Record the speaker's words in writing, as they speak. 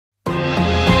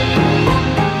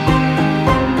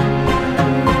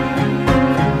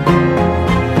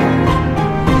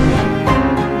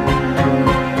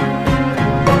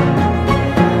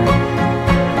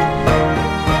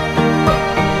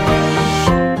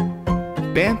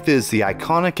Banff is the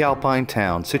iconic alpine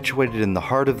town situated in the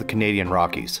heart of the Canadian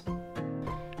Rockies.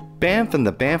 Banff and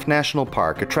the Banff National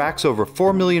Park attracts over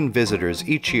 4 million visitors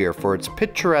each year for its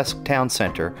picturesque town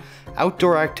center,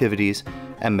 outdoor activities,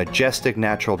 and majestic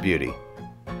natural beauty.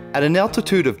 At an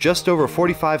altitude of just over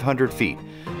 4,500 feet,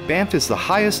 Banff is the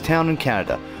highest town in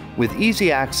Canada, with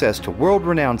easy access to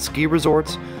world-renowned ski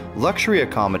resorts, luxury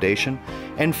accommodation,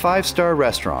 and 5-star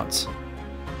restaurants.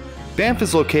 Banff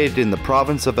is located in the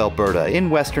province of Alberta in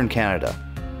Western Canada.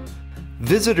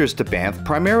 Visitors to Banff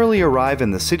primarily arrive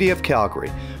in the city of Calgary,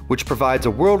 which provides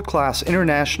a world-class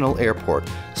international airport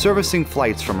servicing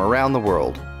flights from around the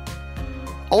world.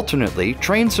 Alternately,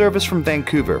 train service from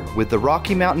Vancouver with the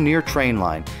Rocky Mountaineer train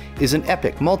line is an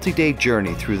epic multi-day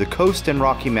journey through the coast and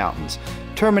Rocky Mountains,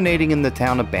 terminating in the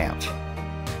town of Banff.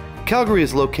 Calgary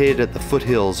is located at the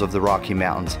foothills of the Rocky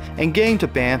Mountains, and getting to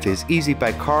Banff is easy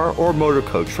by car or motor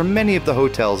coach from many of the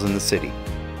hotels in the city.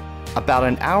 About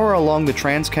an hour along the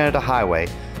Trans-Canada Highway,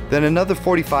 then another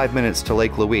 45 minutes to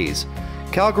Lake Louise,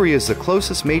 Calgary is the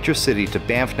closest major city to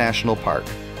Banff National Park.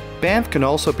 Banff can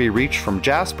also be reached from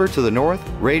Jasper to the north,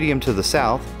 Radium to the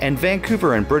south, and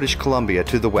Vancouver and British Columbia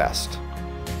to the west.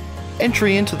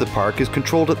 Entry into the park is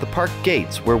controlled at the park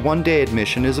gates, where one-day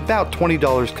admission is about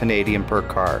 $20 Canadian per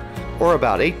car, or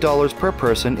about $8 per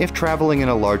person if traveling in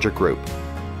a larger group.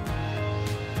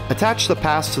 Attach the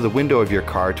pass to the window of your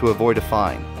car to avoid a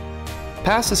fine.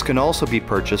 Passes can also be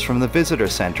purchased from the Visitor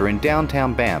Center in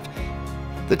downtown Banff.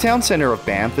 The town center of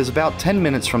Banff is about 10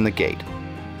 minutes from the gate.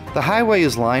 The highway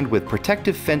is lined with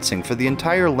protective fencing for the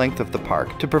entire length of the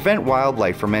park to prevent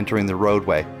wildlife from entering the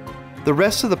roadway. The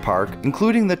rest of the park,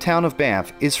 including the town of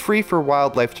Banff, is free for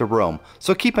wildlife to roam,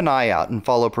 so keep an eye out and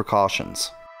follow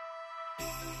precautions.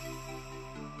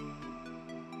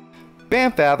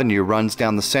 Banff Avenue runs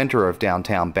down the center of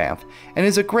downtown Banff and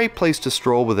is a great place to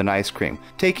stroll with an ice cream,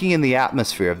 taking in the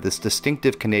atmosphere of this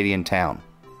distinctive Canadian town.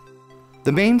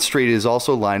 The main street is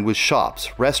also lined with shops,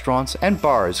 restaurants, and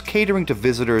bars catering to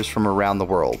visitors from around the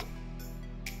world.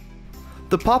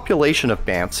 The population of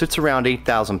Banff sits around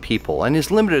 8,000 people and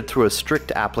is limited through a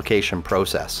strict application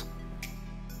process.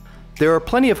 There are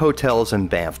plenty of hotels in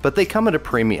Banff, but they come at a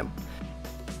premium.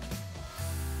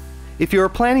 If you are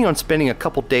planning on spending a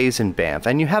couple days in Banff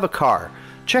and you have a car,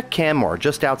 check Canmore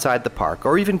just outside the park,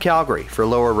 or even Calgary for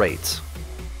lower rates.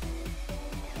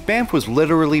 Banff was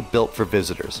literally built for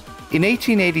visitors. In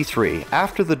 1883,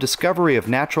 after the discovery of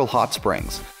natural hot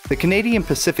springs, the Canadian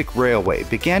Pacific Railway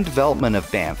began development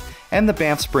of Banff and the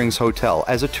Banff Springs Hotel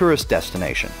as a tourist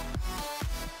destination.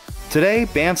 Today,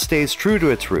 Banff stays true to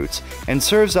its roots and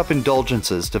serves up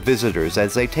indulgences to visitors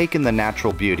as they take in the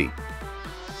natural beauty.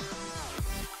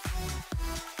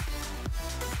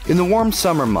 In the warm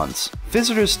summer months,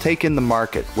 visitors take in the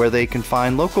market where they can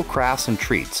find local crafts and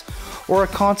treats, or a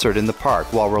concert in the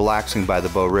park while relaxing by the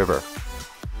Bow River.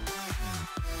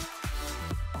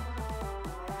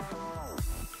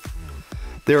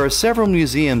 There are several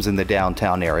museums in the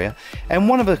downtown area and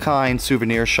one-of-a-kind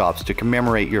souvenir shops to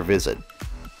commemorate your visit.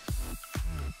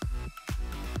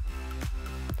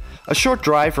 A short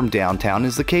drive from downtown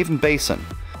is the cave and Basin,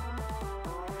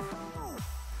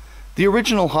 the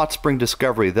original hot spring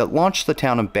discovery that launched the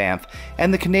town of Banff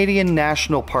and the Canadian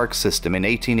National Park system in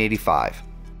 1885.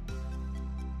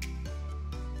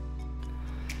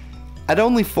 At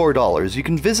only $4, you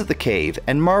can visit the cave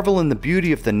and marvel in the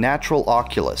beauty of the natural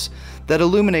oculus that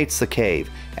illuminates the cave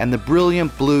and the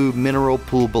brilliant blue mineral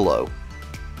pool below.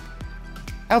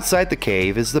 Outside the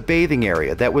cave is the bathing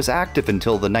area that was active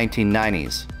until the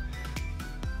 1990s.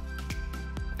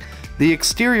 The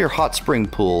exterior hot spring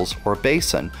pools, or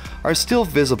basin, are still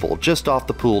visible just off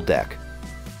the pool deck.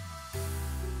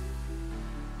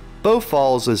 Bow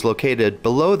Falls is located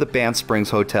below the Banff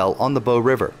Springs Hotel on the Bow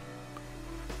River.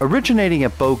 Originating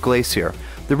at Bow Glacier,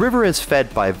 the river is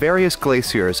fed by various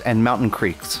glaciers and mountain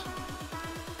creeks.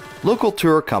 Local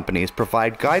tour companies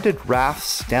provide guided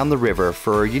rafts down the river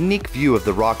for a unique view of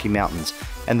the Rocky Mountains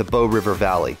and the Bow River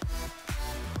Valley.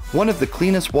 One of the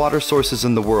cleanest water sources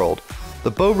in the world,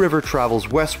 the Bow River travels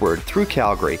westward through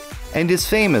Calgary and is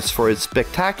famous for its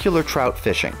spectacular trout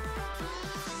fishing.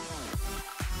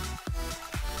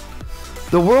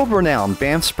 The world-renowned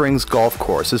Banff Springs Golf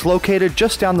Course is located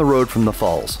just down the road from the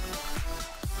falls.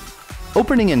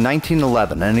 Opening in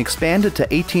 1911 and expanded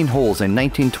to 18 holes in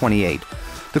 1928,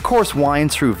 the course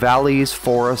winds through valleys,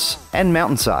 forests, and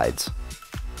mountainsides.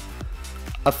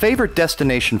 A favorite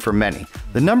destination for many,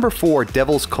 the number 4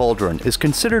 Devil's Cauldron is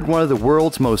considered one of the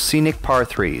world's most scenic par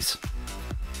 3s.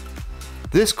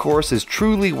 This course is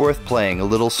truly worth playing a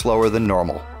little slower than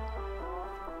normal.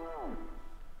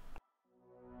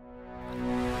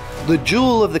 The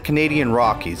jewel of the Canadian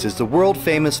Rockies is the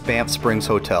world-famous Banff Springs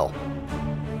Hotel.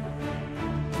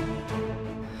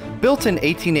 Built in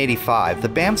 1885, the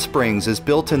Banff Springs is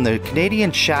built in the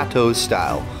Canadian Chateau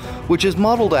style, which is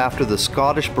modeled after the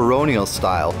Scottish baronial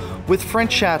style with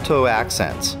French chateau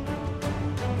accents.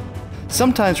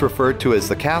 Sometimes referred to as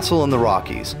the Castle in the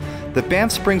Rockies, the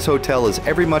Banff Springs Hotel is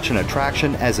every much an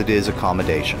attraction as it is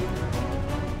accommodation.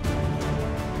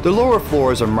 The lower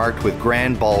floors are marked with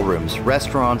grand ballrooms,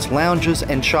 restaurants, lounges,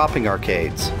 and shopping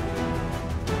arcades.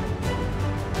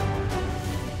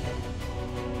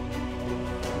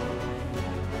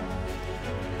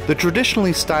 The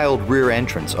traditionally styled rear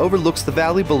entrance overlooks the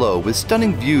valley below with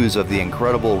stunning views of the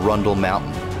incredible Rundle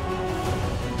Mountain.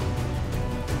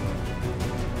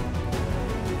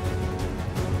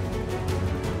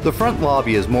 The front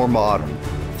lobby is more modern,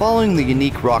 following the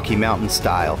unique Rocky Mountain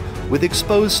style, with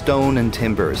exposed stone and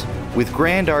timbers, with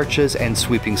grand arches and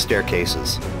sweeping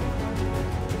staircases.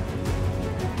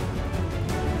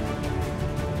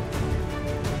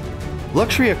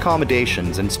 Luxury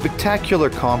accommodations and spectacular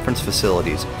conference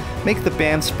facilities make the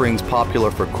Banff Springs popular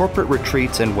for corporate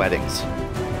retreats and weddings.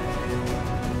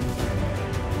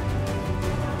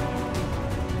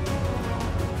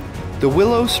 The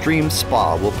Willow Stream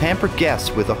Spa will pamper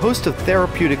guests with a host of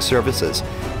therapeutic services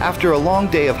after a long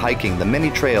day of hiking the many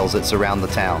trails that surround the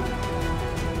town.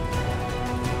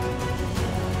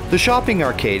 The shopping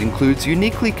arcade includes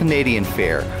uniquely Canadian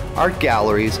fare, art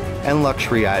galleries, and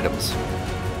luxury items.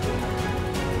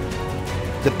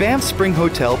 The Banff Spring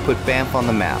Hotel put Banff on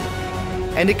the map,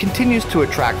 and it continues to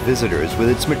attract visitors with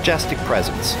its majestic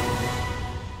presence.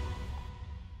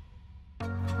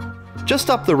 Just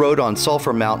up the road on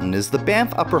Sulphur Mountain is the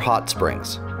Banff Upper Hot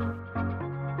Springs.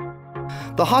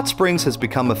 The hot springs has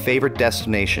become a favorite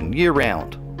destination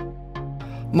year-round.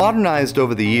 Modernized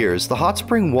over the years, the hot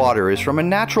spring water is from a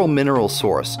natural mineral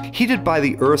source heated by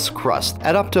the Earth's crust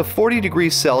at up to 40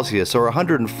 degrees Celsius or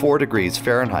 104 degrees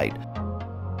Fahrenheit.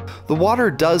 The water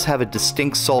does have a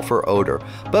distinct sulfur odor,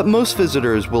 but most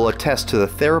visitors will attest to the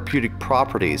therapeutic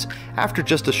properties after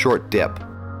just a short dip.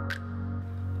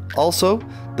 Also,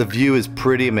 the view is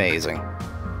pretty amazing.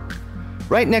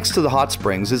 Right next to the hot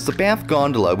springs is the Banff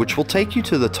Gondola, which will take you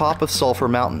to the top of Sulphur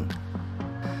Mountain.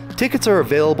 Tickets are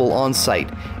available on site,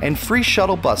 and free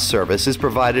shuttle bus service is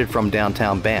provided from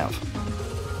downtown Banff.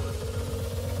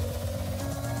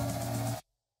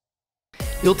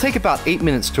 It'll take about 8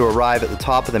 minutes to arrive at the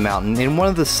top of the mountain in one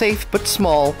of the safe but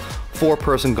small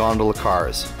 4-person gondola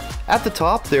cars. At the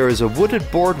top, there is a wooded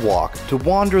boardwalk to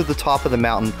wander the top of the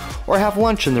mountain or have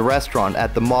lunch in the restaurant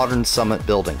at the modern summit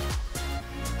building.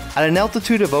 At an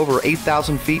altitude of over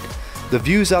 8,000 feet, the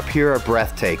views up here are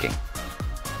breathtaking.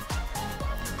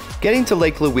 Getting to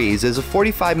Lake Louise is a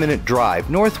 45-minute drive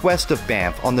northwest of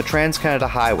Banff on the Trans-Canada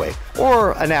Highway,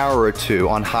 or an hour or two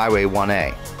on Highway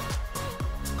 1A.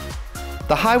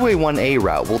 The Highway 1A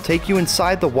route will take you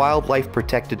inside the wildlife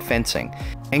protected fencing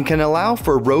and can allow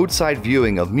for roadside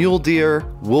viewing of mule deer,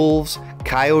 wolves,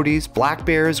 coyotes, black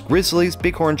bears, grizzlies,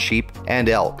 bighorn sheep, and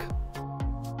elk.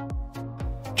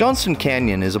 Johnston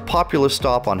Canyon is a popular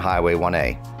stop on Highway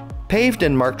 1A. Paved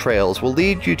and marked trails will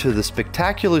lead you to the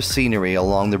spectacular scenery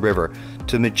along the river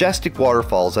to majestic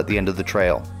waterfalls at the end of the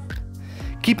trail.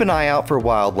 Keep an eye out for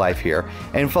wildlife here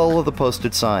and follow the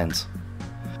posted signs.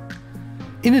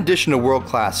 In addition to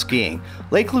world-class skiing,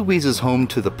 Lake Louise is home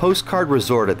to the Postcard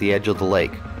Resort at the edge of the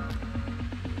lake.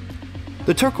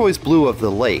 The turquoise blue of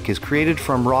the lake is created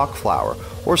from rock flour,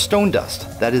 or stone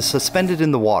dust, that is suspended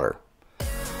in the water.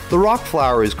 The rock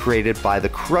flour is created by the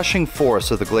crushing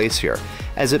force of the glacier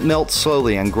as it melts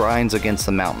slowly and grinds against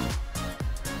the mountain.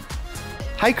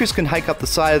 Hikers can hike up the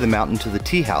side of the mountain to the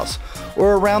tea house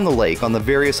or around the lake on the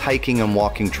various hiking and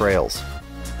walking trails.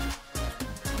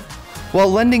 While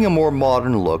lending a more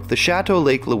modern look, the Chateau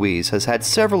Lake Louise has had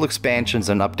several expansions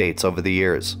and updates over the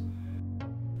years.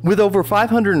 With over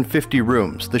 550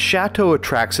 rooms, the Chateau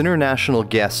attracts international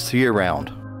guests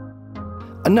year-round.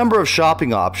 A number of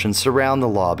shopping options surround the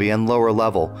lobby and lower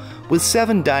level, with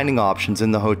 7 dining options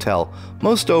in the hotel,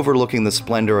 most overlooking the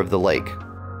splendor of the lake.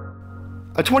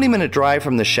 A 20-minute drive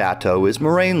from the Chateau is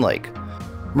Moraine Lake.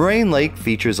 Moraine Lake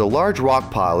features a large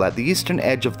rock pile at the eastern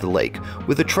edge of the lake,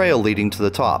 with a trail leading to the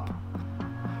top.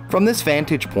 From this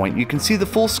vantage point, you can see the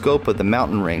full scope of the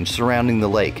mountain range surrounding the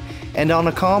lake, and on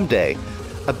a calm day,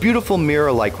 a beautiful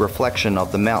mirror-like reflection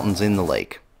of the mountains in the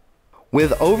lake.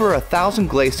 With over 1,000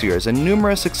 glaciers and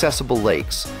numerous accessible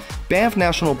lakes, Banff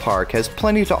National Park has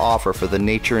plenty to offer for the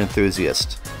nature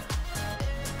enthusiast.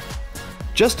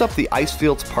 Just up the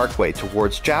Icefields Parkway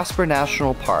towards Jasper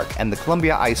National Park and the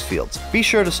Columbia Icefields, be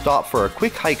sure to stop for a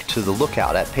quick hike to the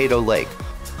lookout at Peyto Lake.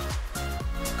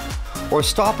 or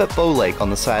stop at Bow Lake on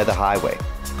the side of the highway.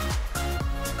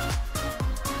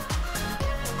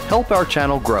 Help our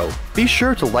channel grow. Be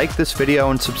sure to like this video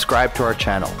and subscribe to our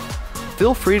channel.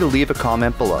 Feel free to leave a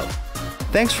comment below.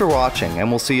 Thanks for watching, and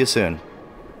we'll see you soon.